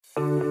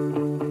Welcome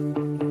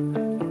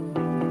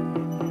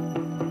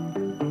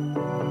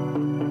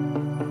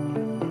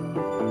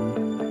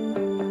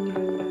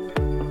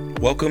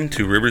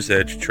to River's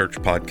Edge Church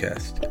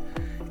Podcast.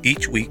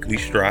 Each week we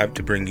strive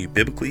to bring you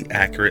biblically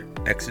accurate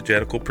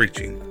exegetical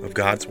preaching of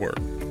God's Word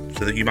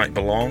so that you might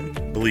belong,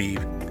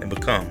 believe, and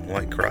become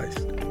like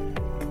Christ.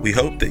 We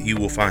hope that you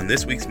will find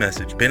this week's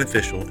message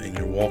beneficial in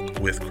your walk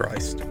with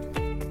Christ.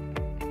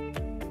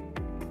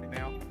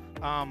 Now,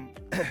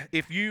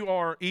 if you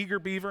are eager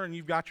beaver and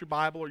you've got your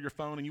Bible or your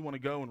phone and you want to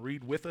go and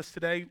read with us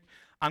today,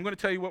 I'm going to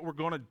tell you what we're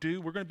going to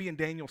do. We're going to be in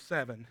Daniel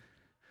 7.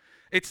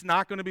 It's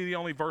not going to be the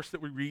only verse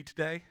that we read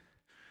today,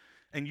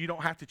 and you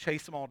don't have to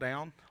chase them all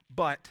down,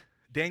 but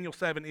Daniel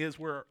 7 is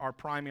where our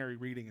primary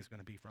reading is going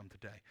to be from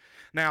today.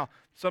 Now,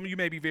 some of you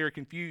may be very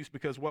confused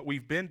because what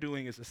we've been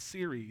doing as a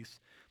series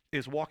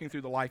is walking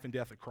through the life and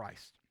death of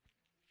Christ.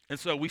 And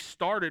so we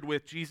started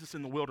with Jesus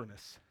in the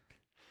wilderness.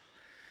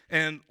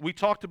 And we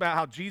talked about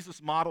how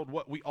Jesus modeled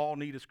what we all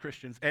need as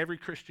Christians. Every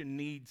Christian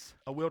needs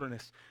a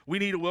wilderness. We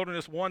need a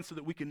wilderness, one, so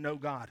that we can know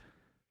God.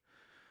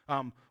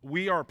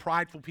 We are a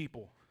prideful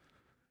people,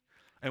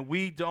 and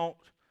we don't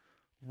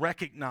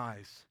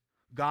recognize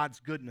God's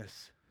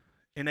goodness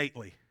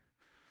innately.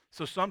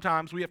 So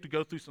sometimes we have to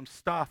go through some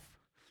stuff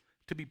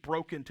to be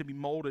broken, to be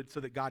molded,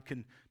 so that God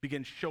can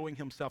begin showing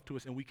himself to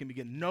us and we can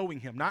begin knowing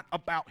him, not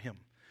about him,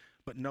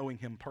 but knowing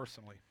him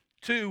personally.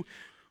 Two,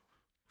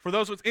 for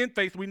those of us in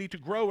faith, we need to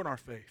grow in our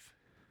faith.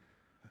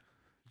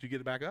 Did you get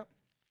it back up?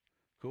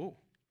 Cool.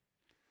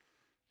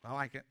 I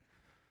like it.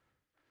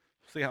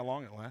 See how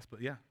long it lasts,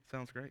 but yeah,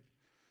 sounds great.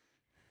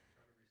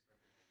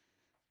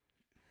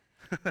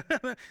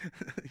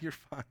 You're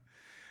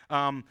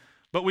fine.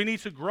 But we need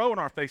to grow in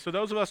our faith. So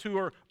those of us who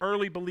are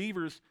early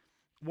believers,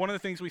 one of the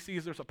things we see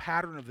is there's a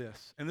pattern of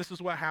this. And this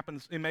is what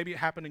happens, and maybe it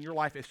happened in your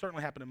life. It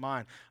certainly happened in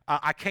mine.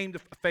 I came to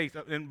faith,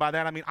 and by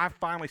that I mean I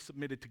finally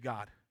submitted to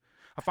God.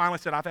 I finally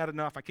said, I've had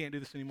enough. I can't do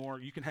this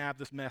anymore. You can have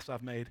this mess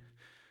I've made.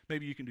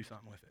 Maybe you can do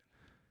something with it.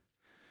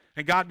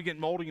 And God began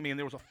molding me, and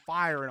there was a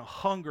fire and a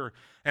hunger,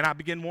 and I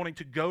began wanting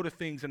to go to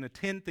things and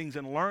attend things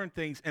and learn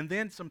things, and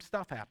then some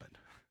stuff happened.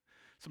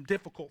 Some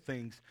difficult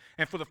things.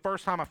 And for the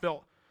first time I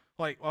felt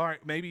like, all right,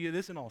 maybe it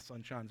isn't all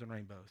sunshines and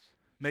rainbows.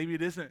 Maybe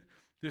it isn't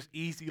this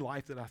easy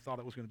life that I thought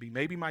it was going to be.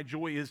 Maybe my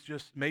joy is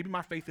just, maybe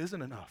my faith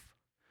isn't enough.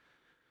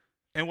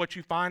 And what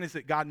you find is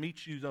that God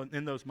meets you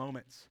in those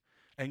moments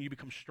and you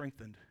become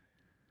strengthened.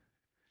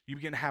 You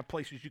begin to have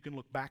places you can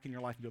look back in your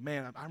life and go,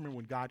 man, I remember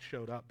when God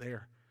showed up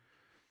there.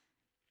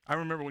 I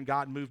remember when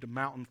God moved a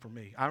mountain for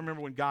me. I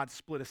remember when God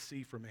split a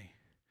sea for me.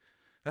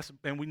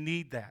 And we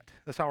need that.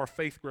 That's how our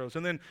faith grows.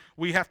 And then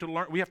we have to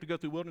learn. We have to go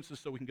through wildernesses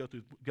so we can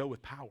go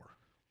with power.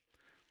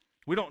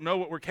 We don't know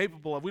what we're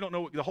capable of. We don't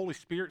know what the Holy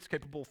Spirit's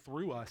capable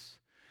through us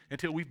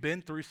until we've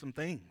been through some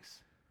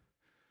things.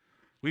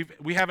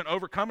 We haven't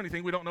overcome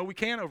anything. We don't know we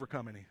can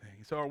overcome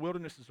anything. So our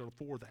wildernesses are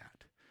for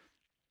that.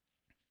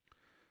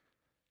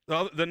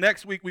 The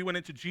next week we went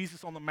into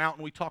Jesus on the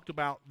Mountain. We talked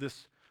about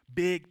this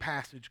big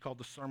passage called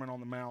the Sermon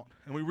on the Mount,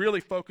 and we really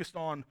focused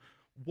on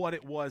what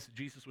it was that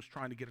Jesus was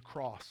trying to get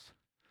across.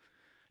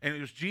 And it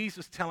was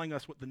Jesus telling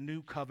us what the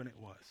new covenant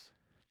was.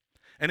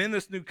 And in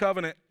this new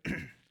covenant,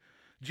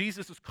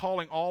 Jesus is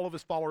calling all of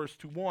his followers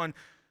to, one,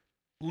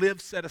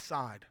 live set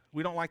aside.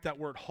 We don't like that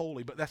word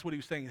holy, but that's what he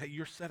was saying. Hey,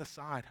 you're set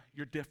aside.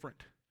 You're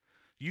different.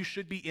 You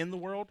should be in the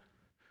world,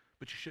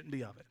 but you shouldn't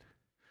be of it.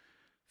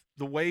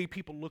 The way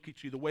people look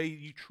at you, the way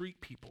you treat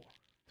people.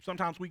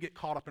 Sometimes we get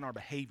caught up in our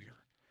behavior.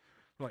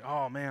 We're like,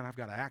 oh man, I've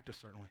got to act a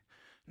certain way.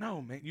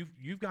 No, man,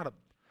 you've got to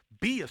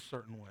be a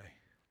certain way.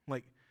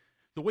 Like,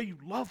 the way you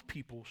love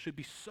people should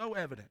be so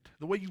evident.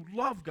 The way you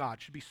love God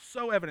should be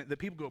so evident that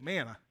people go,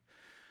 man,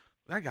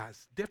 that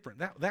guy's different.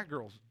 That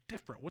girl's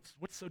different. What's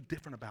so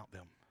different about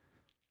them?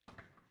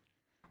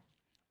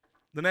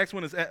 The next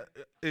one is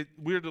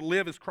we're to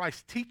live as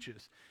Christ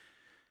teaches.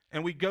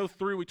 And we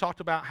talked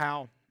about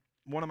how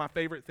one of my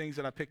favorite things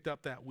that I picked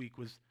up that week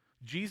was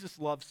Jesus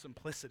loves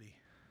simplicity.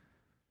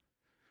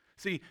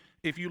 See,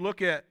 if you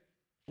look at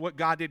what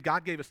God did,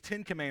 God gave us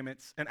 10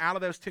 commandments, and out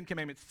of those 10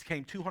 commandments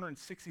came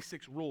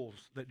 266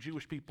 rules that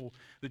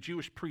the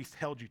Jewish priests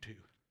held you to. It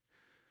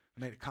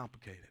made it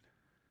complicated.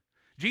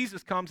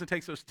 Jesus comes and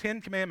takes those 10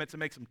 commandments and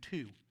makes them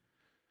 2.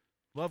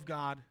 Love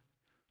God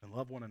and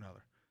love one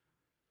another.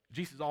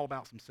 Jesus is all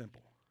about some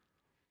simple.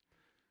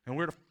 And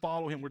we're to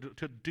follow him. We're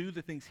to do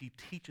the things he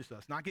teaches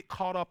us, not get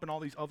caught up in all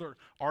these other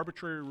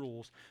arbitrary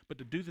rules, but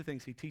to do the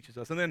things he teaches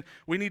us. And then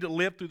we need to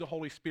live through the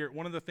Holy Spirit.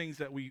 One of the things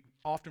that we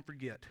often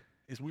forget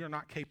is we are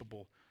not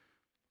capable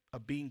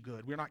of being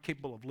good. We're not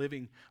capable of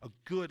living a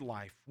good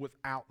life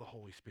without the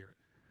Holy Spirit.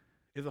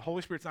 If the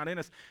Holy Spirit's not in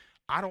us,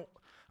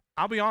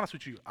 I'll be honest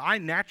with you, I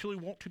naturally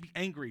want to be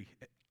angry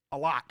a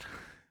lot.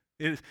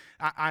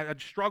 I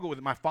struggle with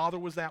it. My father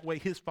was that way,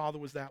 his father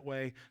was that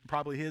way, and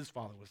probably his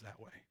father was that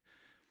way.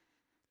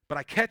 But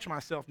I catch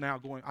myself now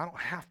going, I don't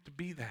have to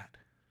be that.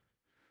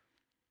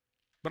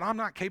 But I'm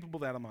not capable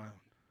of that on my own.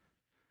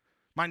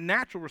 My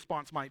natural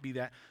response might be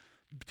that,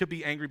 to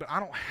be angry, but I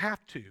don't have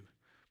to.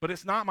 But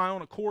it's not my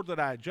own accord that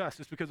I adjust.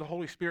 It's because the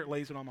Holy Spirit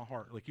lays it on my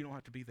heart. Like, you don't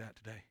have to be that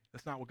today.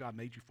 That's not what God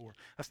made you for.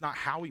 That's not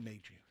how he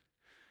made you.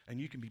 And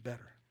you can be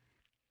better.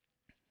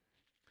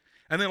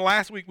 And then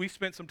last week, we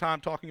spent some time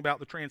talking about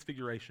the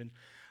transfiguration.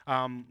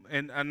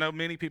 And I know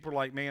many people are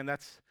like, man,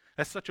 that's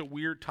such a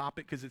weird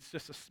topic because it's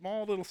just a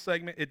small little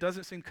segment. It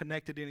doesn't seem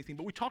connected to anything.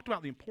 But we talked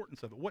about the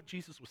importance of it, what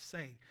Jesus was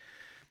saying.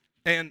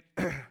 And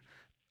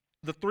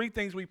the three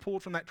things we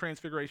pulled from that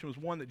transfiguration was,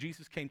 one, that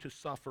Jesus came to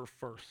suffer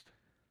first.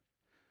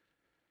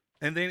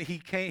 And then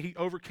he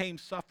overcame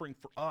suffering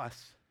for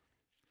us.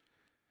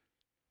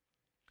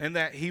 And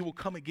that he will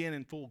come again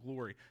in full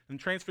glory. And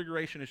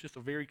transfiguration is just a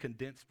very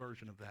condensed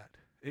version of that.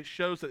 It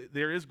shows that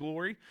there is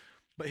glory,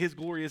 but his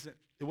glory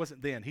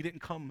wasn't then. He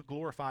didn't come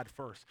glorified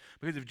first.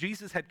 Because if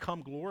Jesus had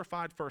come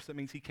glorified first, that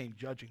means he came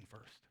judging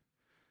first.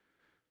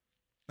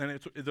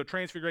 And the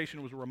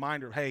transfiguration was a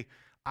reminder of, hey,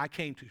 I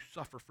came to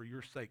suffer for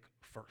your sake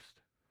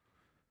first.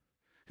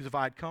 Because if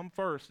I had come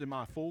first in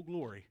my full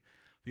glory,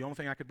 the only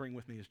thing I could bring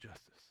with me is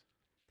justice.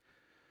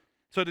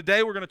 So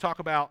today we're going to talk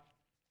about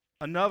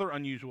another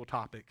unusual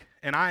topic,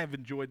 and I have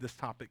enjoyed this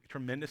topic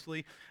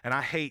tremendously, and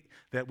I hate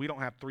that we don't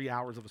have 3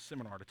 hours of a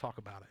seminar to talk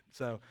about it.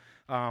 So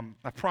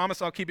I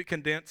promise I'll keep it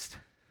condensed.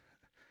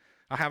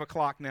 I have a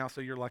clock now,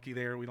 so you're lucky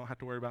there. We don't have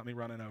to worry about me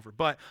running over.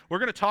 But we're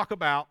going to talk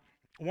about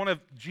one of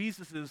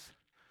Jesus'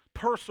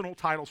 personal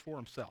titles for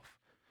himself,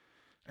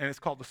 and it's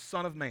called the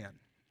Son of Man.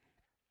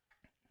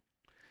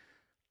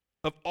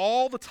 Of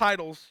all the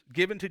titles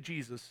given to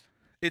Jesus,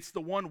 it's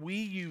the one we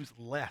use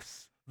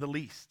the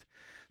least.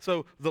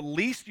 So the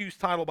least used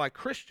title by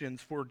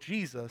Christians for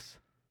Jesus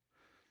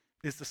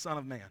is the Son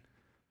of Man.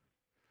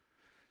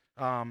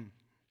 I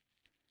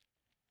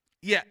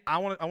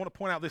want to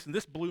point out this, and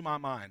this blew my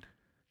mind.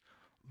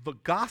 The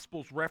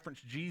Gospels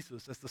reference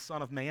Jesus as the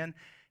Son of Man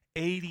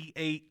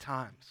 88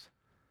 times.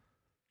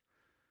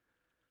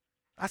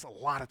 That's a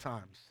lot of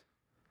times.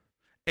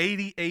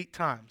 88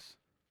 times.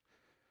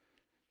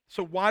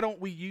 So why don't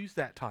we use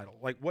that title?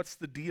 Like, what's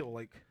the deal?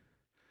 Like,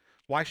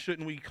 why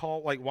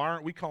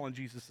aren't we calling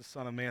Jesus the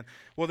Son of Man?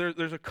 Well,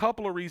 there's a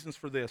couple of reasons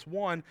for this.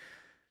 One,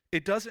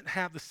 it doesn't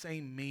have the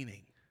same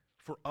meaning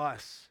for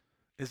us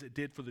as it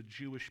did for the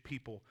Jewish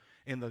people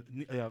in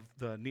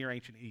the Near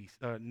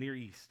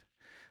East.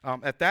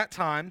 At that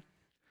time,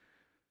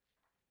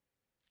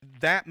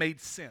 that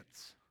made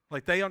sense.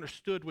 Like, they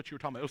understood what you were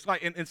talking about. It was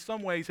like, in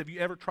some ways, have you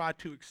ever tried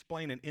to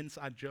explain an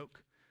inside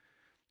joke?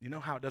 You know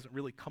how it doesn't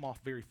really come off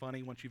very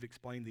funny once you've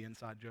explained the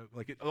inside joke?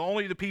 Like,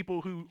 only the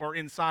people who are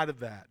inside of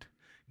that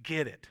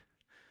get it.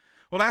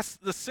 Well, that's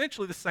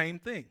essentially the same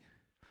thing.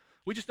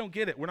 We just don't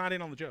get it. We're not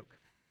in on the joke.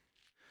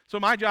 So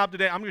my job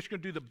today, I'm just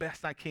going to do the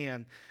best I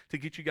can to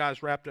get you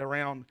guys wrapped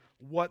around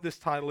what this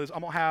title is.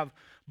 I'm going to have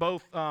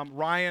both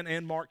Ryan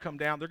and Mark come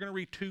down. They're going to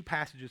read two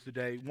passages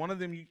today. One of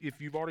them, if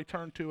you've already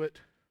turned to it,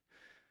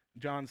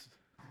 John's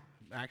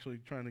actually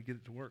trying to get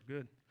it to work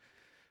good.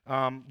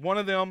 One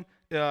of them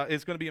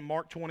is going to be in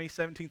Mark 20,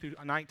 17 through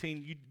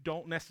 19. You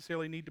don't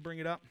necessarily need to bring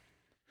it up.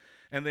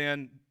 And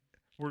then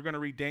we're going to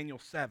read Daniel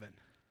 7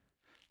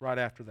 right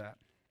after that.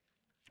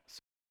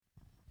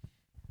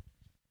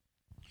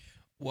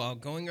 While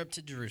going up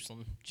to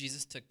Jerusalem,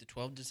 Jesus took the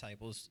 12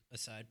 disciples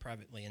aside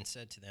privately and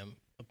said to them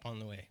upon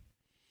the way,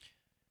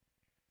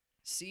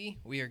 "See,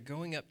 we are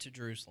going up to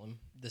Jerusalem.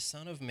 The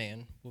Son of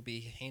Man will be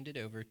handed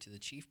over to the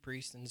chief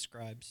priests and the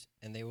scribes,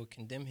 and they will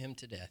condemn him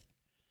to death.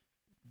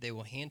 They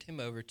will hand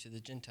him over to the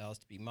Gentiles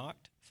to be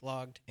mocked,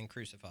 flogged, and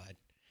crucified.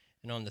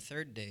 And on the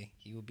third day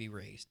he will be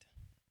raised."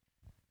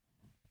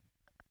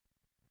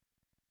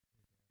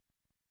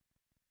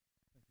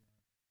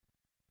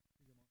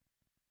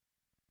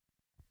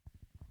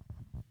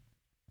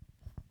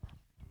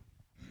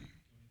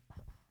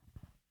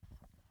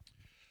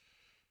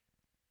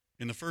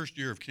 In the first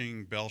year of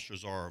King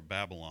Belshazzar of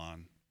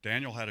Babylon,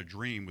 Daniel had a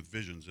dream with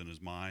visions in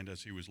his mind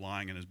as he was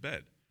lying in his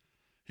bed.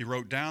 He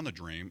wrote down the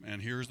dream,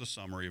 and here's the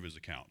summary of his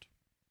account.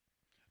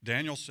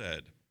 Daniel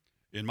said,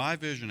 "In my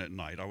vision at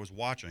night I was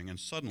watching, and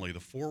suddenly the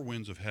four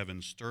winds of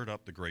heaven stirred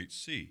up the great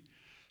sea.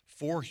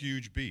 4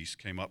 huge beasts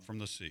came up from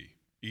the sea,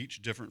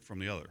 each different from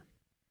the other.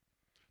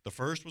 The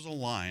first was a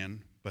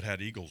lion, but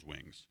had eagle's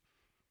wings.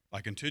 I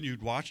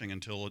continued watching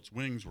until its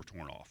wings were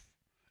torn off.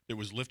 It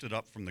was lifted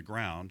up from the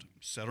ground,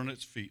 set on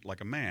its feet like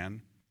a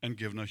man, and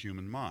given a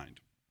human mind.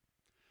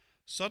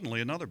 Suddenly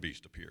another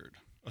beast appeared,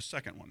 a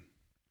second one,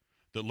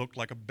 that looked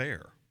like a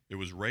bear. It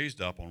was raised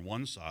up on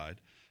one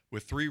side,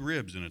 with 3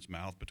 ribs in its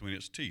mouth between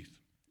its teeth.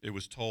 It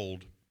was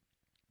told,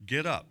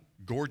 'Get up,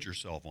 gorge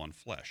yourself on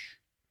flesh.'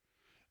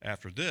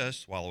 After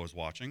this, while I was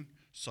watching,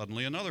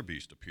 suddenly another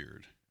beast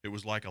appeared. It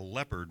was like a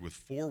leopard with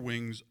 4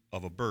 wings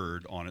of a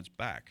bird on its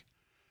back.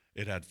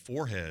 It had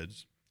 4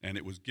 heads, and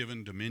it was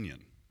given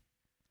dominion.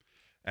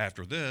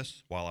 After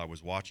this, while I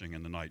was watching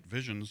in the night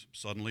visions,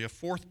 suddenly a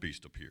 4th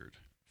beast appeared,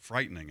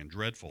 frightening and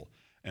dreadful,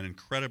 and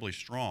incredibly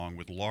strong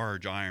with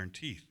large iron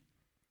teeth.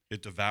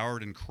 It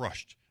devoured and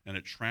crushed, and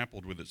it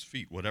trampled with its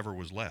feet whatever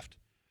was left.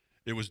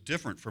 It was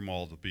different from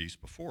all the beasts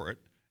before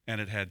it, and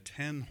it had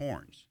 10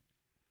 horns.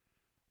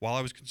 While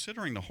I was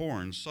considering the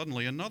horns,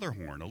 suddenly another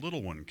horn, a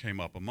little one, came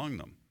up among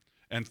them,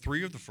 and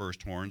 3 of the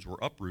first horns were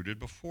uprooted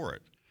before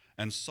it.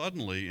 And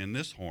suddenly in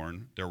this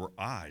horn there were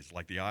eyes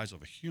like the eyes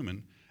of a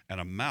human,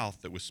 and a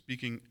mouth that was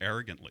speaking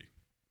arrogantly.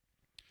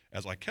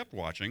 As I kept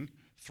watching,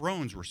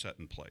 thrones were set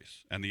in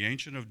place, and the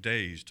Ancient of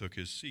Days took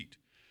his seat.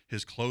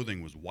 His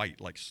clothing was white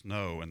like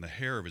snow, and the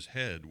hair of his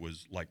head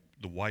was like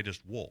the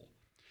whitest wool.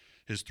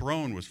 His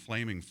throne was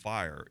flaming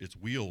fire, its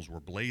wheels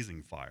were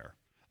blazing fire.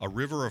 A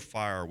river of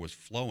fire was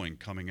flowing,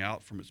 coming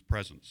out from its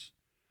presence.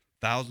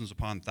 Thousands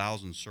upon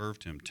thousands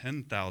served him.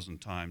 10,000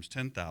 times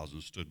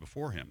 10,000 stood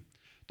before him.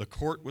 The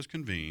court was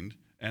convened,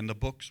 and the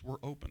books were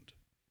opened.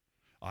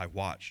 I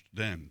watched.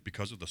 Then,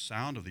 because of the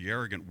sound of the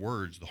arrogant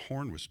words the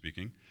horn was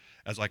speaking,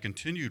 as I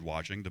continued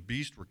watching, the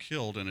beast were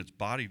killed and its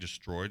body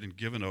destroyed and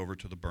given over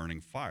to the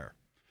burning fire.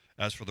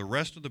 As for the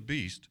rest of the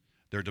beast,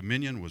 their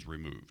dominion was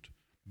removed,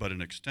 but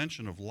an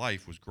extension of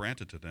life was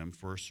granted to them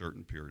for a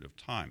certain period of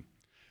time.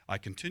 I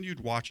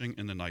continued watching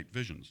in the night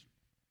visions,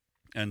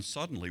 and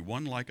suddenly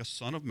one like a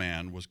son of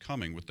man was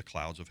coming with the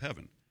clouds of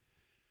heaven.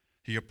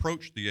 He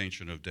approached the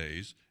Ancient of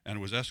Days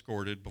and was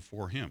escorted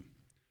before him.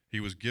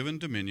 He was given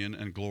dominion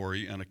and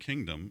glory and a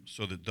kingdom,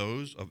 so that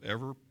those of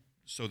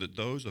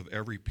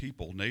every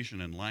people,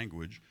 nation, and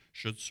language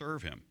should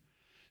serve him.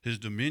 His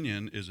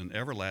dominion is an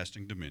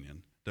everlasting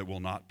dominion that will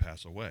not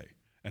pass away,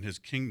 and his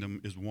kingdom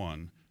is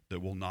one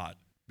that will not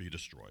be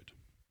destroyed.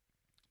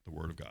 The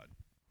word of God.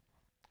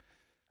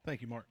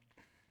 Thank you, Mark.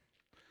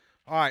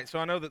 All right, so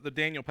I know that the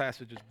Daniel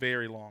passage is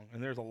very long,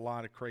 and there's a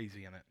lot of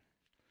crazy in it.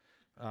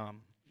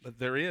 But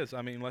there is,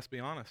 I mean, let's be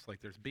honest,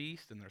 like there's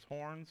beast, and there's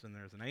horns, and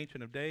there's an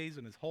Ancient of Days,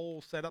 and his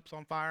whole setup's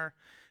on fire.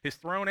 His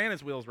throne and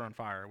his wheels are on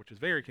fire, which is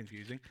very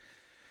confusing.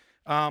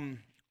 And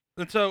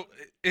so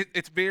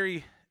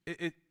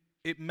it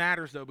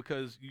matters, though,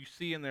 because you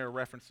see in there a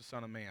reference to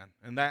Son of Man,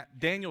 and that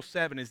Daniel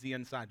 7 is the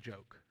inside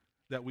joke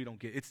that we don't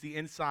get. It's the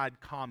inside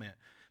comment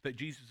that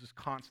Jesus is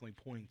constantly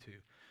pointing to.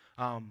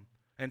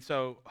 And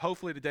so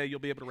hopefully today you'll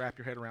be able to wrap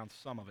your head around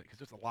some of it, because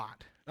there's a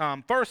lot.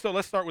 First, though,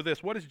 let's start with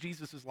this. What is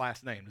Jesus'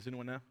 last name? Does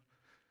anyone know?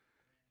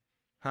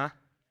 Huh?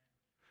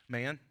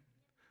 Man?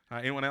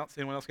 Anyone else?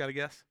 Anyone else got a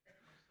guess?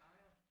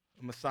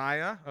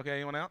 Messiah. Okay,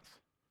 anyone else?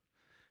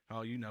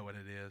 Oh, you know what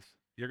it is.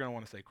 You're going to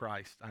want to say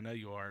Christ. I know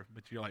you are,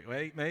 but you're like,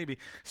 wait, maybe.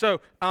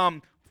 So,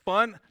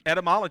 fun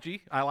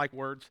etymology. I like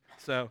words.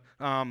 So,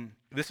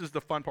 this is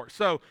the fun part.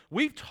 So,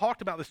 we've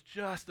talked about this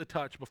just a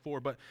touch before,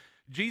 but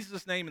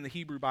Jesus' name in the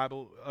Hebrew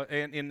Bible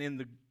and in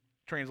the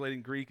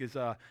translating Greek is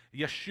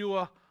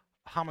Yeshua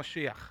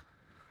HaMashiach,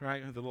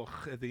 right? The little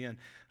at the end,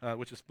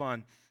 which is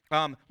fun.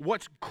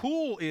 What's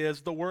cool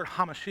is the word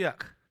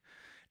HaMashiach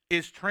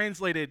is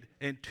translated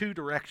in 2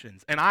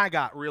 directions, and I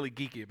got really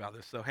geeky about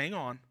this, so hang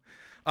on.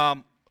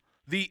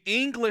 The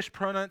English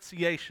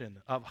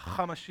pronunciation of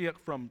HaMashiach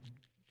from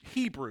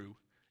Hebrew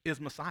is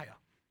Messiah.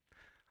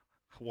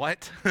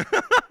 What?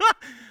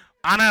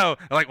 I know.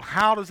 Like,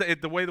 how does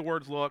it, the way the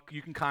words look,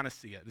 you can kind of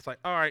see it. It's like,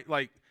 all right,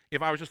 like,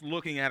 if I was just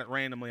looking at it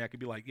randomly, I could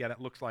be like, yeah, that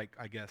looks like,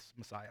 I guess,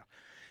 Messiah.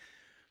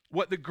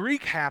 What the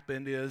Greek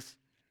happened is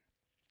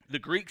the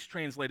Greeks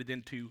translated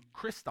into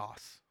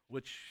Christos,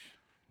 which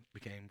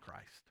became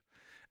Christ.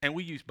 And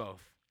we use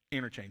both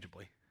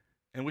interchangeably,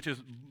 and which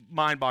is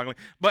mind-boggling.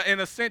 But in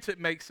a sense, it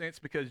makes sense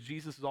because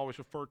Jesus is always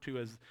referred to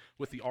as,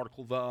 with the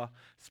article, the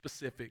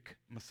specific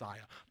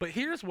Messiah. But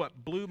here's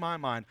what blew my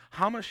mind.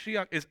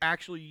 HaMashiach is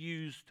actually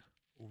used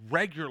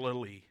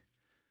regularly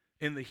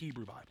in the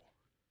Hebrew Bible.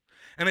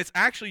 And it's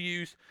actually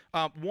used,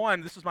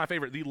 this is my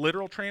favorite, the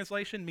literal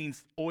translation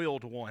means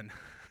oiled one,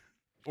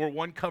 or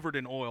one covered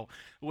in oil,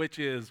 which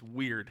is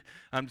weird.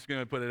 I'm just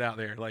going to put it out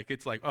there. Like,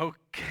 it's like,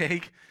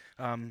 okay,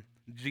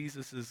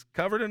 Jesus is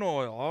covered in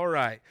oil, all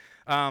right.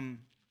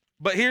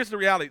 But here's the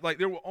reality. Like,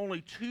 there were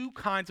only 2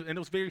 kinds of, and it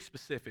was very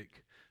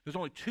specific. There's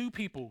only 2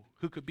 people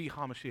who could be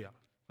HaMashiach,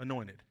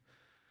 anointed.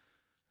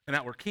 And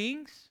that were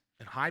kings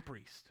and high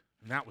priests.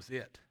 And that was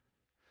it.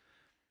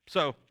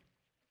 So,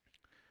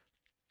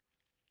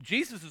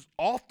 Jesus is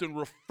often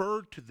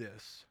referred to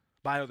this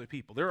by other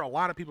people. There are a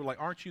lot of people like,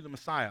 aren't you the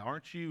Messiah?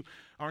 Aren't you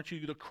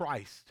the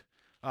Christ?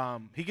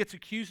 He gets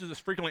accused of this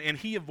frequently, and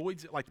he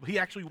avoids it. Like, he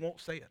actually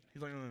won't say it.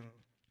 He's like,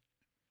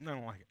 no, I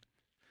don't like it.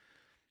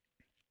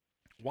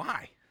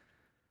 Why?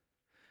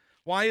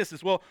 Why is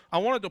this? Well, I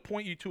wanted to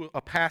point you to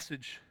a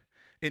passage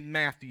in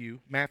Matthew.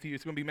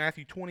 It's going to be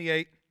Matthew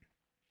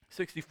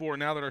 28:64.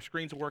 Now that our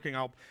screens are working,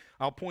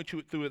 I'll point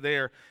you through it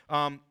there.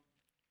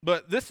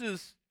 But this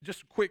is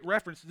just a quick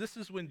reference. This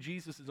is when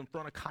Jesus is in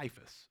front of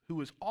Caiaphas, who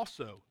is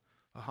also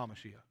a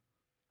HaMashiach,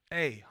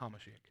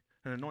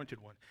 an anointed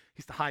one.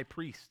 He's the high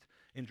priest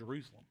in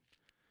Jerusalem.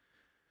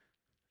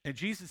 And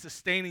Jesus is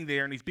standing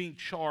there, and he's being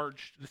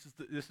charged.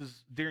 This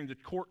is during the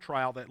court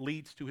trial that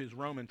leads to his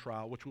Roman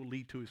trial, which will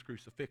lead to his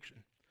crucifixion.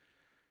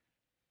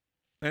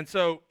 And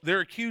so they're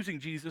accusing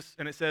Jesus,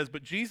 and it says,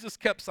 but Jesus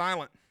kept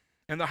silent,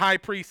 and the high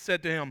priest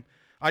said to him,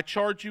 I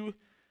charge you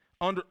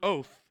under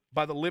oath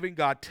by the living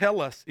God,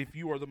 tell us if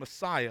you are the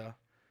Messiah,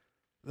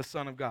 the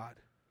Son of God.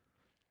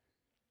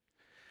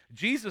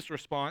 Jesus'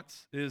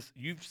 response is,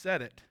 you've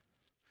said it.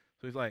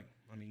 So he's like,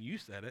 I mean, you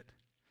said it.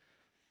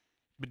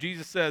 But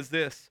Jesus says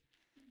this,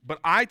 but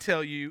I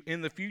tell you,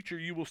 in the future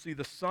you will see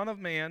the Son of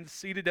Man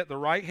seated at the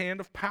right hand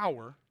of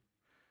power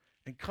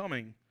and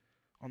coming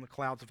on the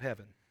clouds of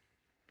heaven.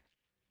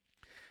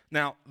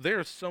 Now,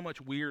 there's so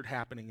much weird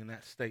happening in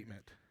that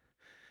statement.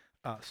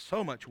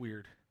 So much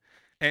weird.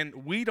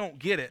 And we don't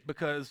get it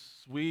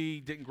because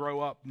we didn't grow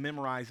up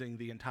memorizing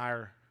the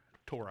entire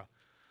Torah.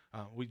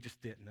 We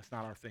just didn't. That's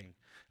not our thing.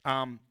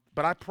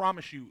 But I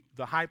promise you,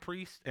 the high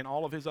priest and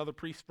all of his other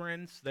priest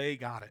friends, they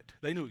got it.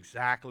 They knew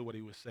exactly what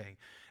he was saying.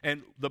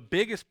 And the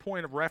biggest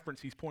point of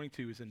reference he's pointing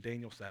to is in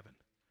Daniel 7.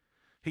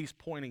 He's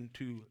pointing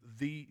to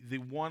the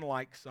one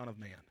like Son of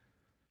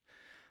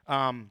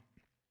Man.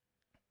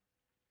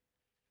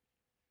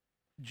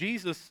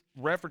 Jesus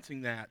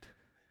referencing that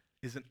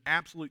is an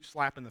absolute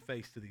slap in the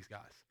face to these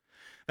guys.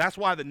 That's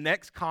why the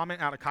next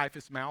comment out of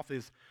Caiaphas' mouth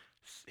is,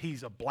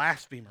 he's a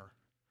blasphemer.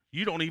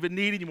 You don't even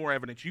need any more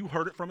evidence. You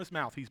heard it from his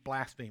mouth. He's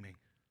blaspheming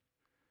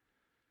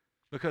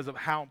because of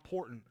how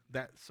important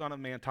that Son of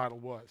Man title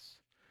was.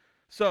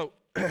 So,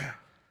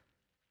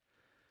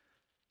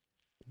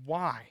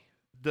 why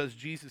does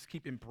Jesus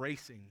keep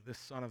embracing this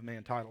Son of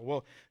Man title?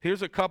 Well,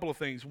 here's a couple of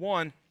things.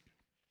 One,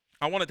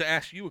 I wanted to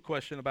ask you a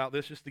question about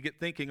this just to get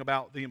thinking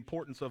about the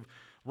importance of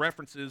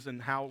references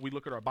and how we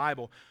look at our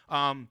Bible.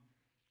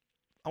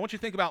 I want you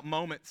to think about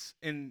moments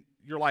in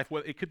your life.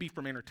 Well, it could be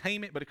from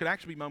entertainment, but it could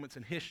actually be moments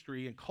in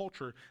history and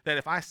culture that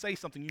if I say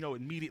something, you know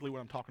immediately what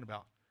I'm talking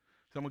about.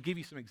 So I'm going to give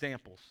you some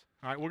examples.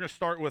 All right, we're going to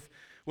start with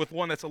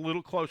one that's a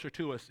little closer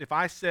to us. If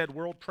I said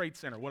World Trade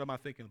Center, what am I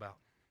thinking about?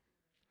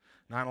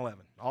 9/11.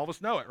 All of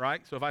us know it,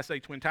 right? So if I say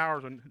Twin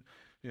Towers, and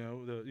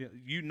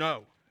you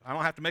know, I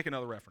don't have to make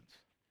another reference.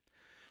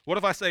 What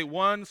if I say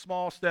one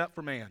small step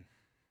for man?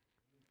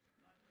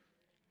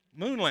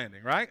 Moon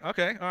landing, right?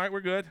 Okay, all right,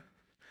 we're good.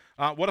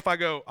 What if I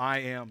go, I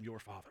am your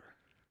father?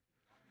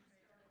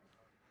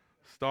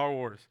 Star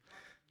Wars.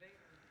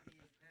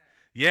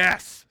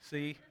 Yes,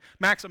 see?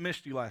 Max, I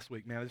missed you last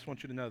week, man. I just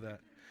want you to know that.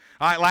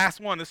 All right, last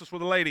one. This is for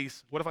the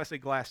ladies. What if I say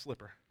glass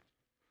slipper?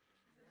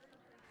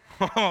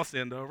 Oh,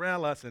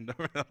 Cinderella,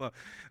 Cinderella.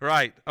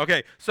 Right,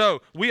 okay.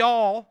 So we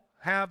all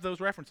have those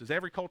references.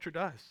 Every culture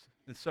does,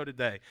 and so did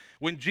they.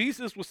 When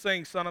Jesus was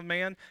saying Son of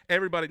Man,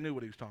 everybody knew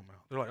what he was talking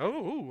about. They're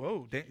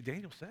like,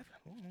 Daniel 7.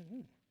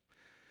 Oh.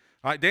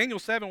 All right, Daniel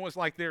 7 was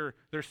like their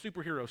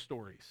superhero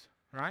stories,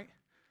 right?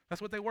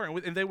 That's what they were,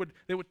 and they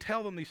would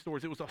tell them these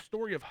stories. It was a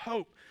story of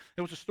hope.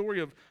 It was a story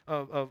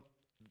of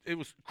it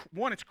was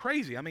one. It's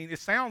crazy. I mean, it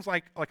sounds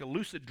like a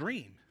lucid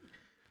dream,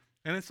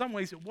 and in some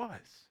ways it was.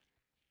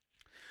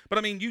 But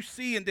I mean, you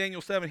see in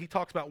Daniel 7, he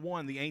talks about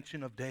the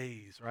Ancient of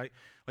Days, right?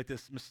 Like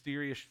this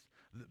mysterious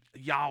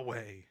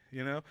Yahweh,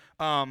 you know.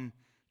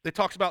 It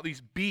talks about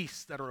these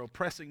beasts that are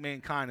oppressing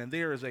mankind, and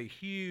there is a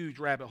huge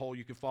rabbit hole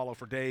you can follow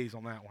for days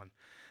on that one.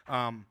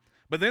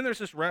 But then there's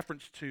this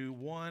reference to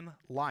one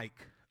like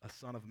a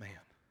Son of Man.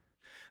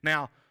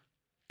 Now,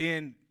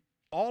 in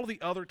all the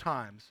other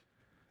times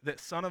that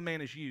Son of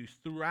Man is used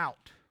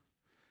throughout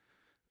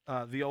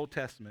the Old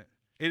Testament,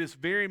 it is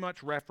very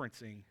much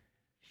referencing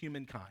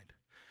humankind.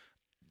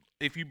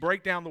 If you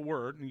break down the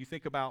word and you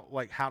think about,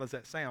 like, how does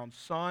that sound?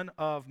 Son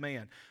of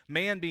Man.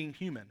 Man being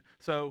human.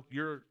 So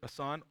you're a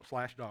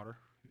son/daughter,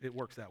 it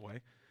works that way,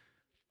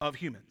 of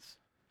humans.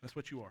 That's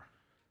what you are.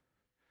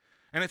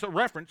 And it's a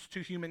reference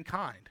to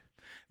humankind.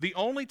 The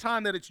only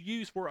time that it's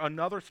used for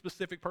another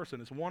specific person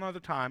is one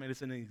other time, and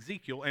it's in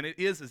Ezekiel, and it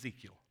is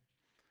Ezekiel.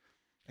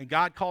 And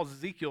God calls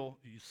Ezekiel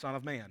Son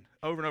of Man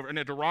over and over in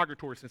a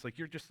derogatory sense, like,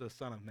 you're just a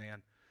son of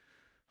man.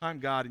 I'm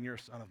God and you're a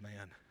son of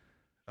man.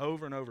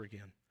 Over and over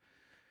again.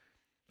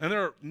 And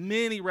there are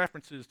many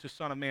references to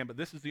Son of Man, but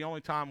this is the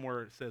only time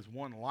where it says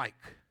one like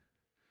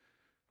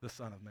the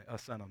Son of Man, a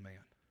Son of Man.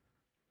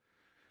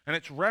 And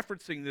it's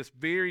referencing this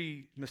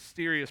very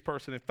mysterious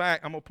person. In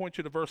fact, I'm going to point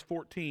you to verse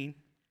 14,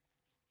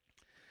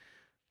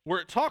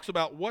 where it talks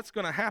about what's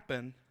going to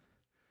happen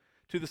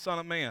to the Son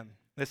of Man.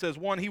 It says,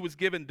 one, he was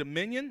given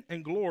dominion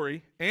and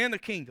glory and a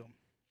kingdom,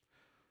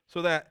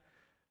 so that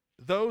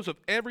those of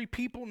every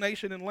people,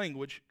 nation, and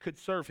language could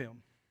serve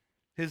him.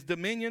 His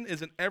dominion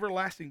is an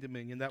everlasting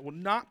dominion that will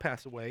not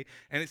pass away,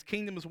 and his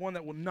kingdom is one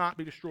that will not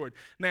be destroyed.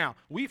 Now,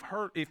 we've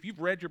heard, if you've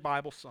read your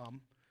Bible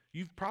some,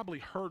 you've probably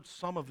heard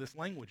some of this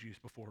language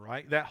used before,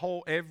 right? That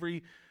whole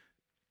every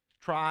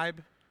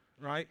tribe,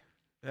 right?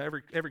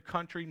 Every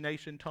country,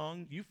 nation,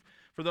 tongue.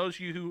 For those of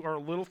you who are a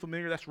little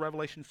familiar, that's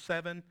Revelation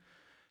 7.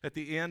 At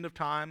the end of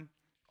time,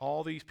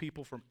 all these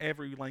people from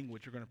every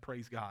language are going to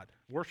praise God.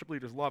 Worship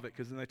leaders love it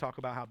because then they talk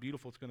about how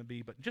beautiful it's going to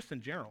be, but just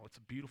in general, it's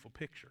a beautiful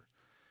picture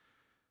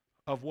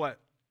of what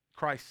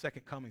Christ's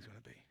second coming is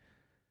going to be.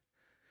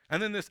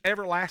 And then this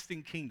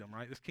everlasting kingdom,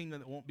 right? This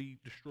kingdom that won't be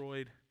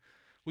destroyed.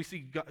 We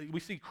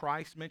see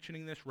Christ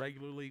mentioning this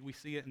regularly. We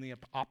see it in the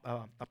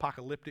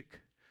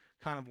apocalyptic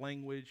kind of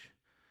language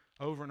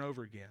over and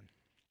over again.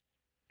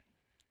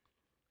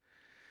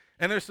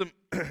 And there's some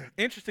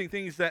interesting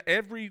things that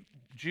every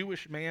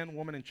Jewish man,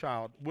 woman, and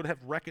child would have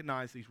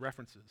recognized these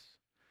references.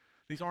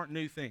 These aren't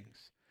new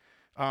things.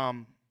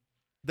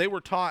 they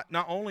were taught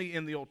not only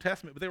in the Old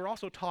Testament, but they were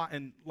also taught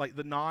in like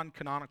the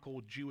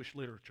non-canonical Jewish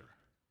literature.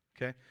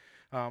 Okay,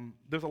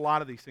 there's a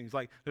lot of these things.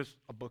 Like there's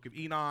a book of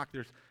Enoch.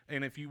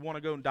 And if you want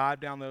to go and dive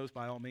down those,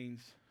 by all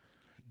means,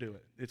 do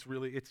it.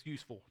 It's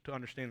useful to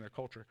understand their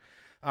culture.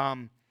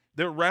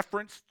 They're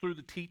referenced through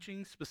the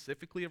teachings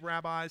specifically of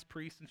rabbis,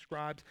 priests, and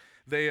scribes.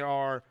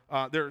 There's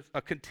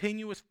a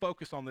continuous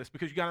focus on this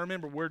because you got to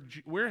remember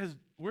where have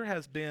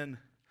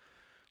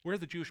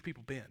the Jewish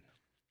people been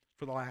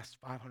for the last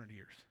 500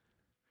 years?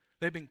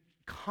 They've been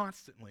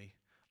constantly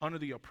under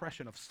the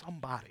oppression of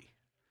somebody.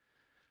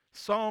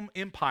 Some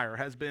empire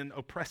has been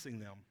oppressing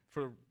them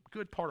for a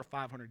good part of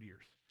 500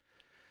 years.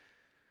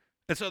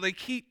 And so they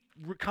keep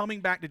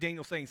coming back to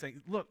Daniel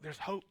saying, look, there's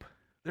hope.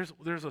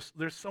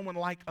 There's someone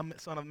like a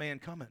Son of Man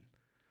coming.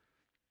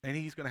 And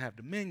he's going to have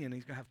dominion.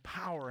 He's going to have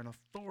power and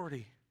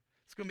authority.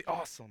 It's going to be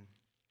awesome.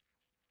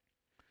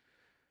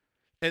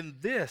 And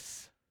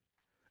this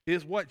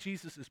is what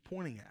Jesus is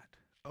pointing at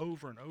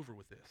over and over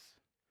with this.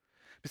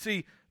 You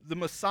see, the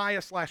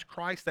Messiah /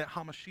 Christ, that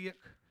Hamashiach,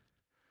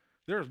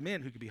 there's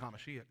men who could be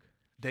Hamashiach.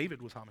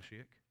 David was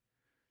Hamashiach.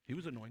 He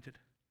was anointed.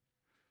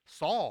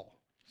 Saul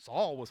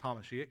was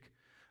Hamashiach.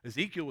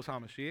 Ezekiel was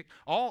Hamashiach.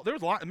 There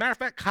was a lot. As a matter of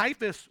fact,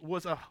 Caiaphas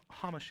was a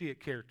Hamashiach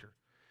character.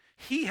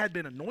 He had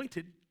been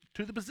anointed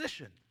to the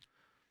position.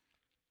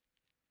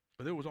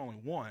 But there was only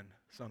one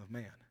Son of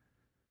Man.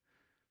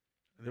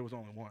 There was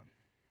only one.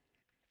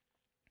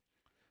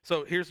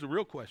 So here's the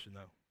real question,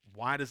 though.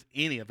 Why does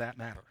any of that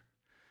matter?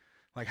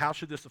 Like, how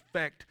should this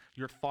affect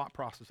your thought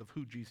process of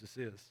who Jesus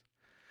is?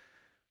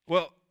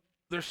 Well,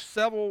 there's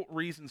several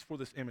reasons for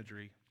this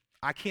imagery.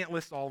 I can't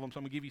list all of them, so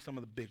I'm going to give you some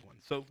of the big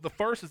ones. So the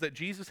first is that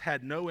Jesus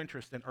had no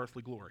interest in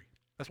earthly glory.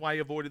 That's why he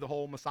avoided the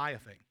whole Messiah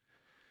thing.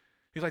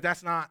 He's like,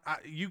 that's not,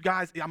 you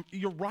guys,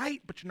 you're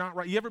right, but you're not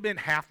right. You ever been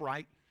half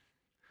right?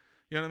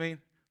 You know what I mean?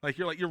 Like,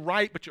 you're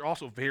right, but you're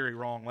also very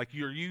wrong. Like,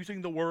 you're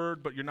using the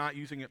word, but you're not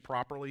using it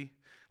properly.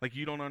 Like,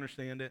 you don't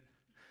understand it.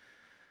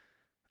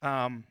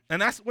 And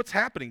that's what's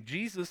happening.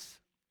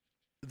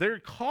 They're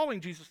calling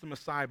Jesus the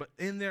Messiah, but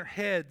in their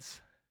heads,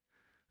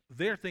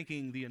 they're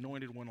thinking the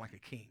anointed one like a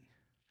king.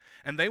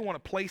 And they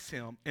want to place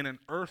him in an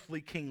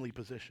earthly kingly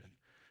position.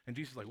 And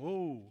Jesus is like,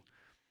 whoa,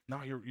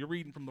 no, you're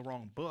reading from the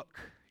wrong book.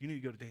 You need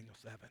to go to Daniel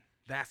 7.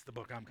 That's the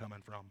book I'm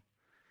coming from. And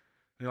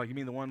you're like, you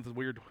mean the one with the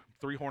weird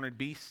three-horned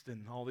beast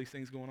and all these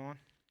things going on?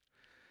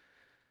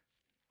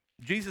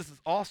 Jesus is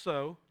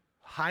also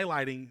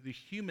highlighting the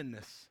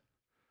humanness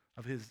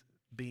of his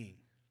being.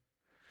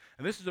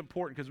 And this is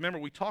important because remember,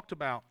 we talked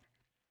about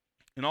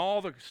in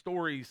all the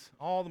stories,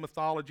 all the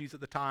mythologies at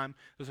the time,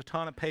 there's a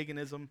ton of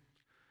paganism.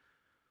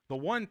 The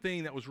one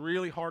thing that was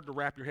really hard to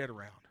wrap your head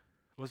around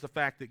was the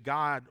fact that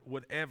God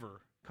would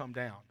ever come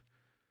down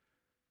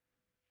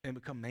and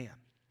become man.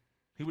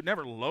 He would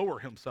never lower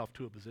himself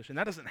to a position.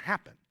 That doesn't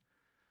happen.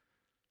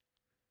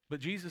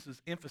 But Jesus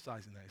is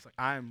emphasizing that. He's like,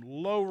 I am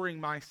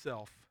lowering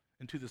myself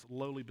into this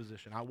lowly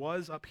position. I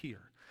was up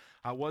here.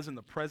 I was in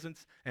the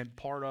presence and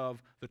part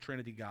of the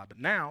Trinity God. But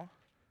now,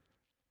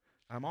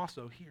 I'm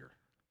also here.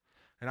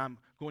 And I'm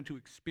going to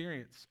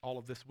experience all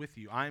of this with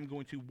you. I am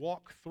going to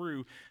walk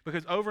through,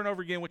 because over and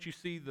over again what you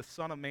see the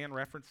Son of Man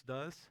reference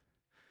does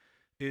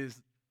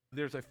is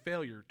there's a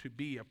failure to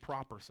be a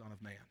proper Son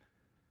of Man.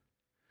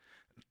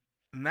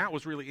 And that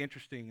was really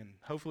interesting, and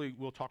hopefully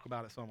we'll talk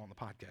about it some on the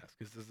podcast,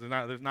 because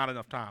there's not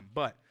enough time.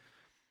 But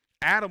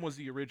Adam was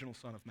the original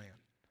Son of Man,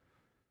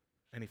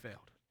 and he failed.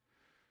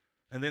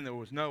 And then there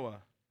was Noah,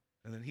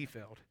 and then he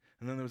failed.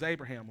 And then there was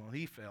Abraham, well,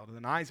 he failed. And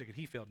then Isaac, and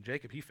he failed. And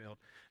Jacob, he failed.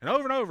 And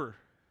over,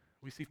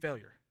 we see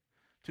failure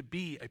to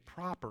be a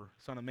proper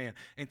Son of Man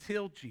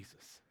until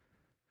Jesus.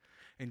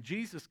 And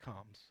Jesus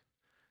comes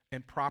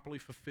and properly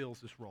fulfills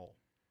this role.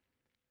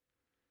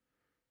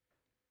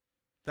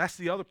 That's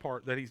the other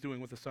part that he's doing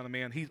with the Son of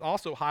Man. He's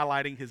also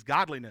highlighting his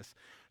godliness.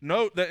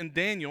 Note that in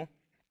Daniel,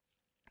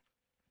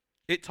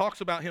 it talks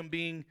about him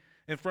being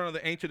in front of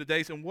the Ancient of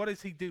Days. And what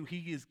does he do?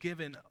 He is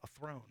given a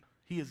throne.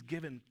 He is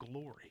given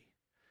glory.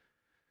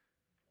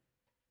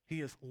 He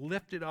is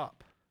lifted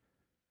up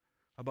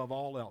above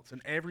all else.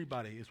 And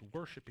everybody is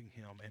worshiping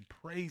him and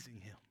praising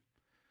him.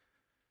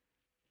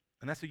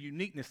 And that's a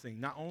uniqueness thing.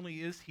 Not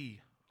only is he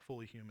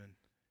fully human,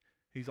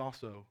 he's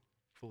also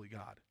fully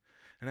God.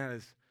 And that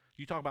is,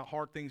 you talk about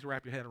hard things to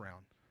wrap your head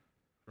around,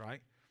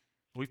 right?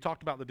 We've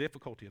talked about the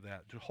difficulty of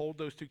that. To hold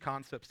those two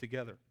concepts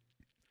together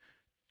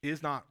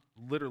is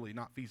literally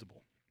not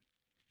feasible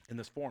in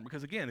this form.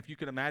 Because again, if you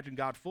could imagine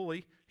God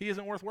fully, he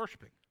isn't worth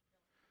worshiping.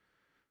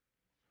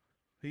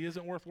 He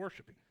isn't worth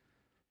worshiping.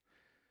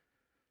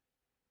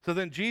 So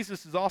then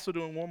Jesus is also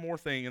doing one more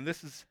thing, and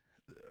this is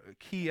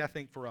key, I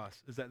think, for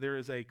us, is that there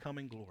is a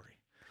coming glory.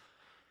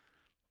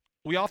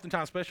 We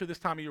oftentimes, especially this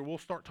time of year, we'll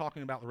start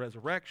talking about the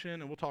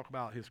resurrection, and we'll talk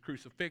about his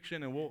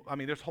crucifixion,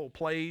 and there's whole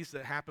plays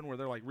that happen where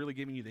they're like really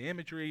giving you the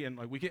imagery, and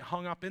like we get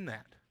hung up in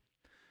that.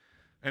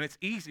 And it's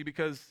easy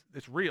because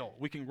it's real.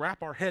 We can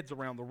wrap our heads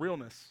around the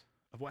realness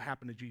of what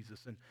happened to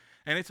Jesus.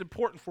 And it's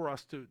important for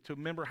us to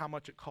remember how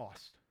much it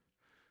cost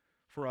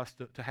for us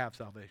to have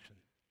salvation.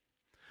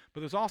 But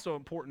there's also an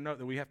important note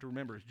that we have to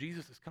remember is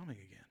Jesus is coming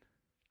again.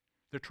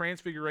 The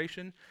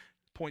transfiguration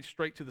points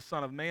straight to the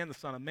Son of Man. The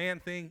Son of Man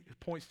thing, it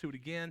points to it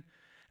again.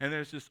 And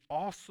there's this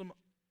awesome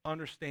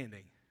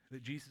understanding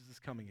that Jesus is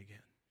coming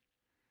again.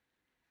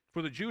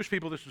 For the Jewish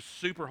people, this was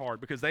super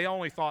hard because they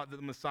only thought that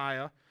the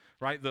Messiah,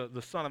 right,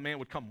 the Son of Man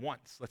would come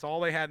once. That's all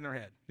they had in their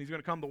head. He's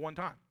going to come the one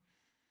time.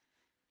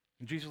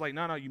 And Jesus was like,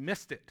 no, you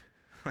missed it.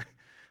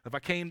 If I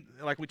came,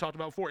 like we talked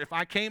about before, if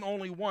I came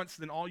only once,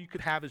 then all you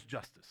could have is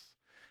justice.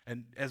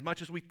 And as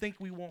much as we think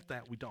we want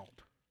that, we don't.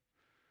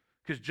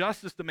 Because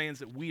justice demands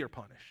that we are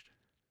punished.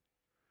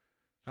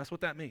 That's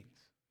what that means.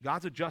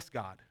 God's a just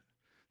God.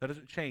 That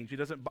doesn't change. He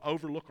doesn't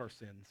overlook our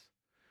sins.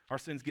 Our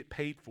sins get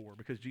paid for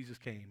because Jesus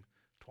came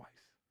twice.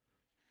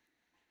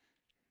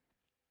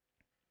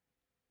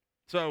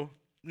 So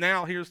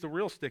now here's the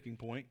real sticking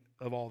point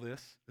of all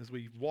this. As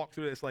we walk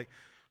through it, it's like,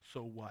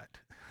 so what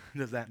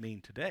does that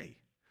mean today?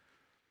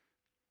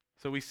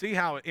 So we see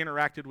how it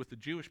interacted with the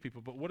Jewish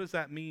people, but what does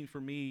that mean for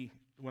me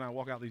when I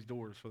walk out these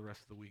doors for the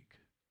rest of the week?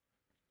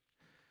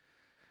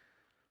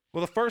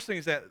 Well, the first thing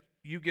is that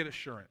you get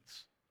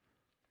assurance.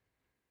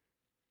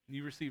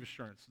 You receive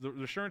assurance. The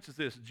assurance is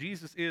this: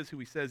 Jesus is who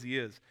he says he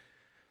is.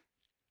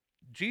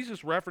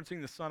 Jesus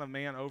referencing the Son of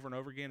Man over and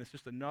over again is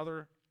just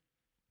another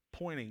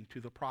pointing to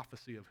the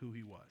prophecy of who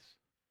he was.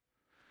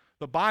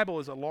 The Bible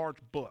is a large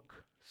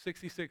book,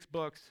 66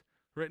 books,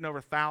 written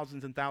over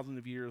thousands and thousands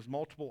of years,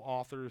 multiple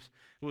authors.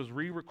 It was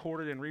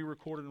re-recorded and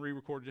re-recorded and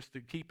re-recorded just to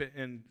keep it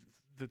in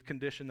the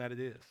condition that it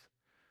is.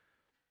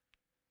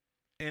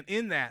 And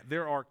in that,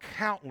 there are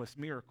countless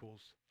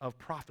miracles of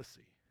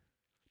prophecy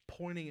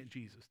pointing at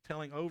Jesus,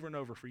 telling over and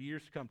over for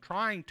years to come,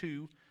 trying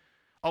to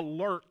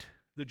alert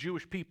the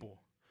Jewish people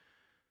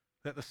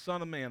that the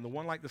Son of Man, the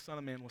one like the Son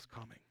of Man, was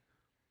coming.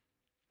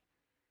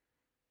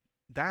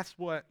 That's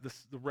what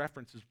the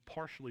reference is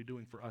partially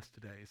doing for us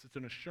today. It's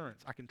an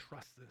assurance. I can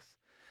trust this.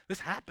 This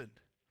happened.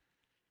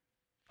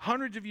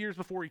 Hundreds of years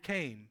before he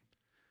came,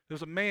 there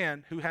was a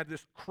man who had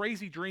this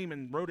crazy dream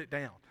and wrote it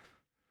down.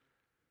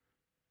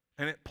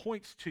 And it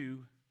points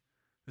to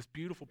this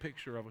beautiful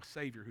picture of a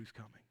Savior who's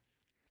coming.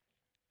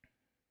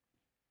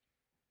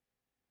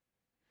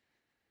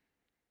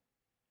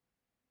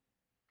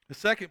 The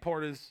second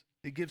part is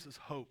it gives us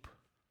hope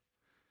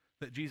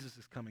that Jesus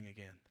is coming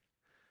again.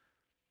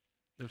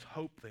 There's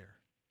hope there.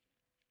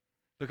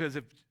 Because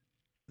if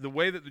the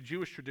way that the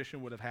Jewish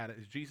tradition would have had it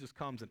is Jesus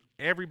comes and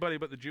everybody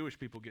but the Jewish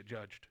people get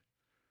judged.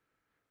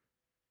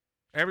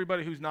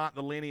 Everybody who's not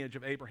the lineage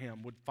of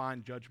Abraham would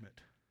find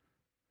judgment.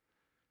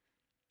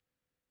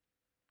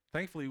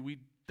 Thankfully,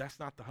 that's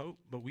not the hope,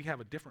 but we have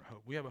a different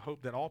hope. We have a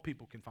hope that all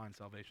people can find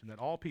salvation, that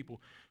all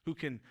people who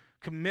can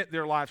commit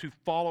their lives, who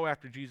follow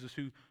after Jesus,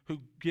 who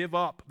give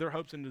up their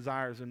hopes and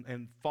desires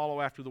and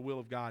follow after the will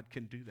of God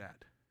can do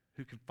that,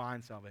 who can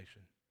find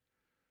salvation.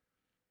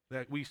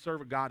 That we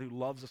serve a God who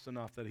loves us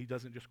enough that he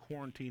doesn't just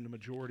quarantine the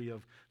majority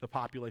of the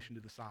population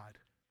to the side.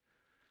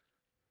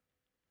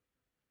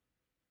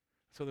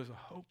 So there's a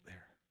hope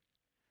there.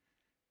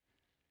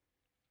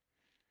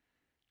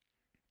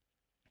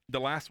 The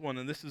last one,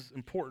 and this is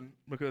important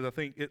because I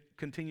think it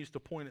continues to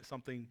point at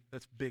something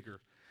that's bigger,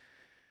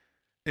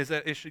 is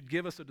that it should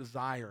give us a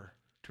desire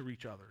to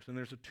reach others. And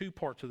there's a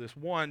two-part to this.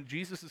 One,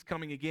 Jesus is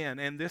coming again,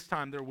 and this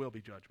time there will be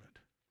judgment.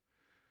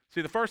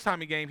 See, the first time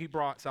he came, he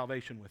brought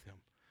salvation with him.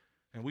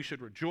 And we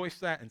should rejoice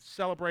that and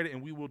celebrate it,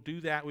 and we will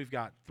do that. We've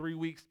got 3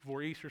 weeks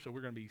before Easter, so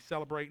we're going to be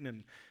celebrating,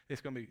 and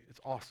it's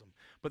awesome.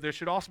 But there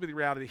should also be the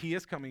reality that he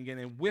is coming again,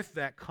 and with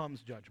that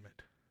comes judgment.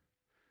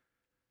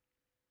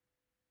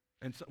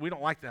 And so we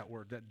don't like that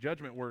word, that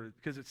judgment word,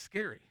 because it's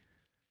scary.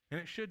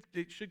 And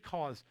it should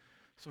cause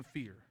some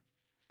fear.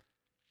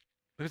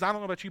 Because I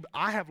don't know about you, but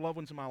I have loved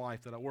ones in my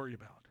life that I worry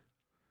about.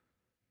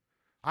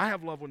 I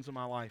have loved ones in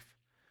my life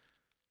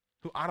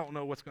who I don't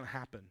know what's going to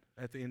happen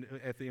at the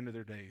end of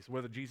their days,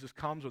 whether Jesus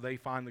comes or they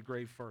find the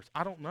grave first.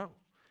 I don't know.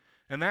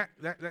 And that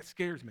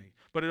scares me.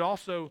 But it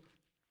also,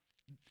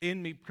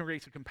 in me,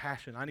 creates a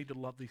compassion. I need to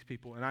love these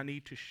people, and I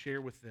need to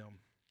share with them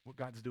what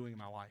God's doing in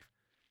my life.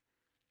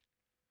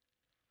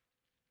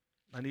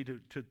 I need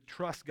to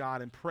trust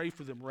God and pray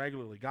for them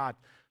regularly. God,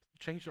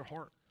 change their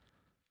heart.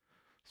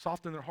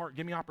 Soften their heart.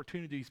 Give me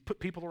opportunities. Put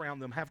people around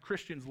them. Have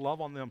Christians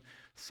love on them.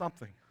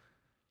 Something.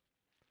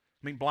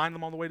 I mean, blind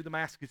them on the way to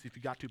Damascus if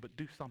you got to, but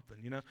do something,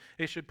 you know.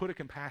 It should put a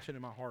compassion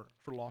in my heart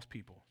for lost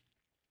people.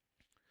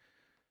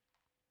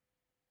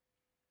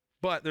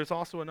 But there's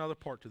also another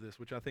part to this,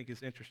 which I think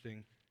is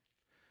interesting,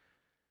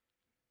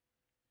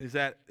 is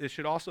that it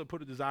should also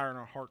put a desire in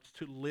our hearts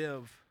to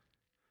live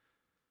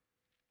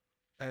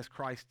as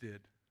Christ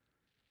did,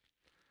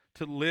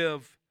 to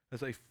live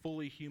as a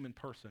fully human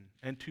person,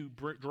 and to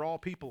draw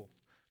people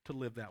to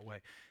live that way.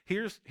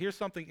 Here's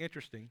something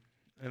interesting,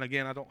 and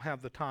again, I don't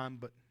have the time,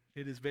 but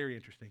it is very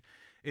interesting,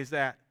 is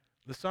that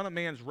the Son of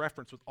Man's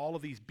reference with all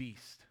of these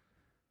beasts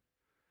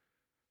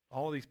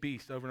over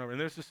and over.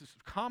 And there's this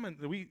common,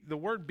 the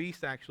word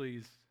beast actually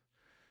is,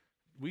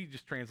 we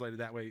just translated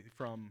that way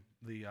from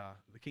the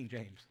King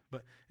James,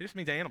 but it just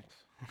means animals.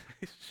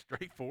 It's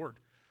straightforward.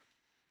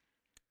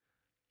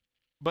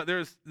 But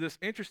there's this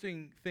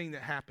interesting thing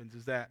that happens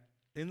is that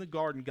in the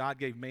garden, God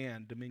gave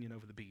man dominion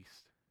over the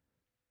beast.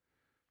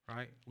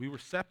 Right? We were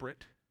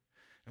separate,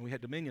 and we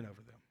had dominion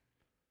over them.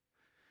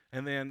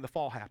 And then the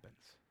fall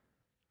happens.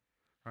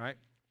 Right?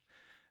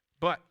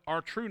 But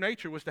our true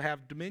nature was to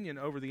have dominion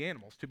over the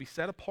animals, to be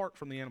set apart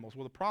from the animals.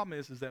 Well, the problem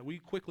is that we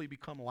quickly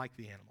become like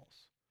the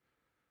animals.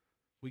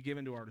 We give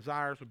into our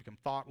desires, we become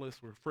thoughtless,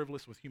 we're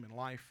frivolous with human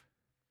life.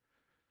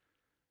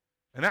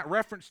 And that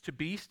reference to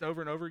beast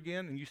over and over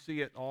again, and you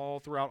see it all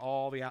throughout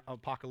all the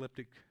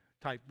apocalyptic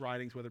type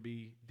writings, whether it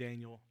be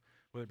Daniel,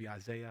 whether it be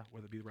Isaiah,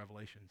 whether it be the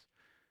Revelations,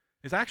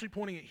 is actually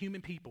pointing at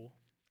human people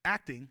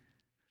acting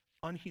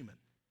unhuman,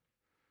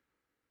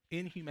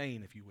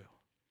 inhumane, if you will.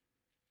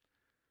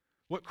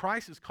 What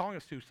Christ is calling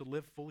us to is to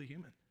live fully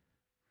human.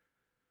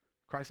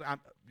 Christ,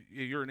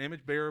 you're an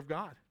image bearer of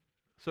God.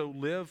 So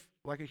live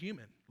like a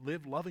human.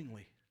 Live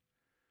lovingly.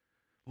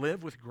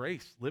 Live with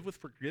grace. Live with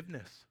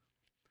forgiveness.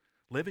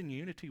 Live in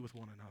unity with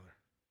one another.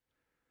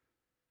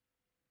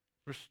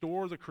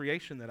 Restore the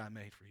creation that I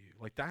made for you.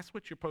 Like, that's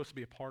what you're supposed to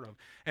be a part of.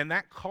 And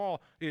that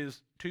call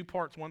is two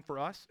parts, one for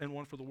us and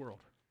one for the world.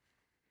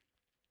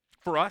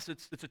 For us,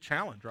 it's a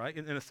challenge, right?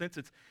 In a sense,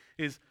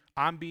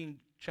 I'm being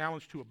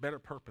challenged to a better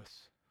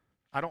purpose.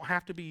 I don't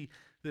have to be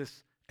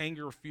this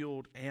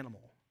anger-fueled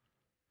animal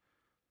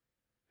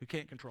who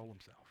can't control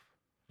himself,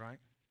 right?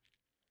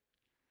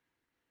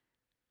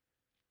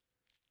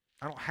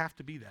 I don't have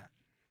to be that.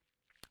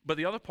 But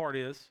the other part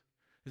is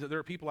that there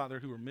are people out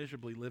there who are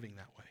miserably living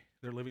that way.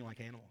 They're living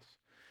like animals.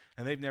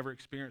 And they've never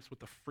experienced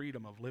what the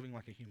freedom of living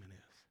like a human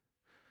is.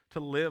 To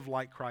live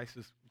like Christ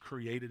has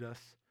created us,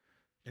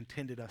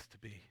 intended us to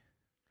be.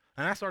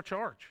 And that's our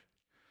charge.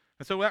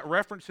 And so that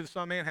reference to the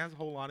Son of Man has a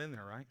whole lot in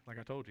there, right? Like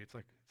I told you, it's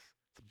a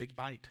big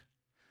bite.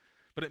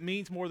 But it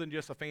means more than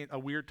just a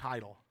weird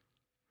title.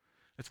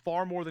 It's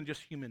far more than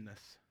just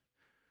humanness.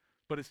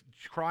 But it's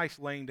Christ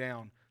laying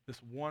down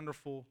this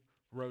wonderful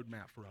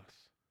roadmap for us.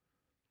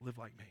 Live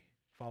like me.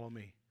 Follow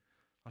me.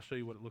 I'll show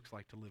you what it looks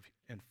like to live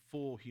in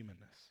full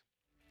humanness.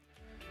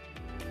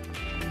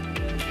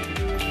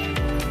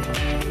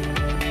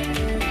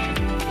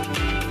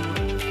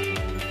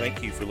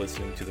 Thank you for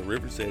listening to the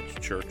River's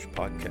Edge Church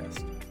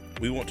podcast.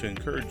 We want to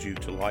encourage you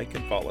to like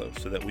and follow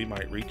so that we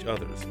might reach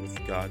others with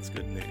God's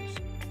good news.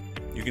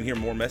 You can hear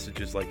more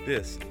messages like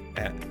this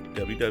at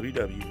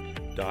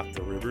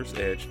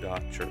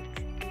www.theriversedge.church.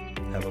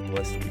 Have a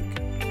blessed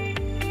week.